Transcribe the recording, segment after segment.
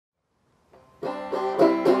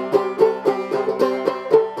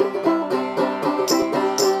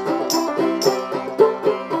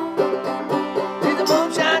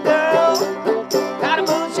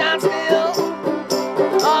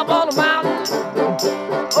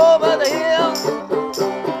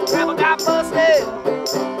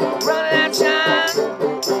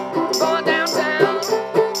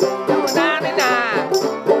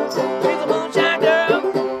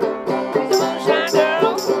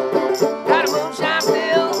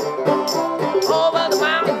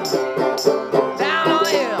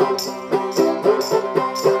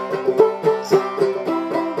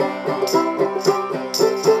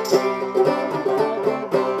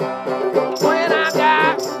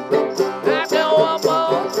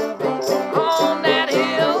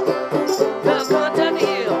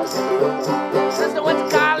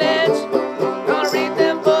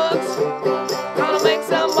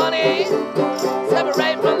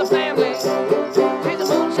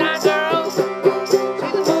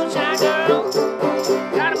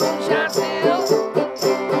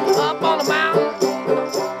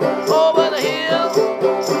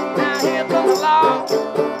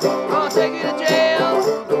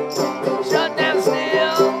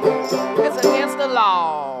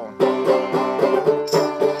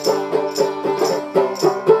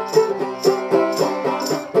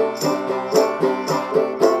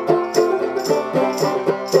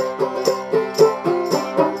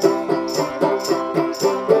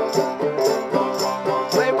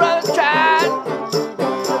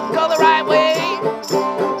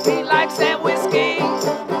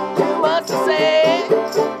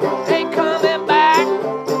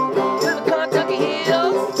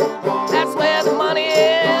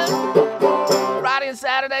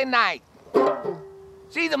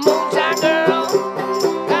She's a moonshine girl,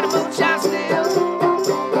 got a moonshine still.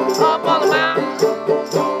 Up on the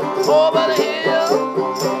mountain, over the hill.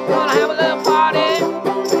 Gonna have a little party,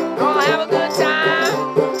 gonna have a good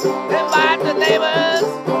time. Invite the neighbors,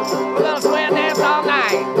 we're gonna swear and dance all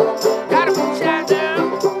night. Got a moonshine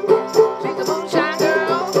girl, she's a moonshine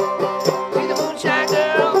girl. She's a moonshine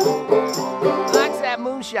girl, likes that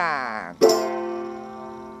moonshine.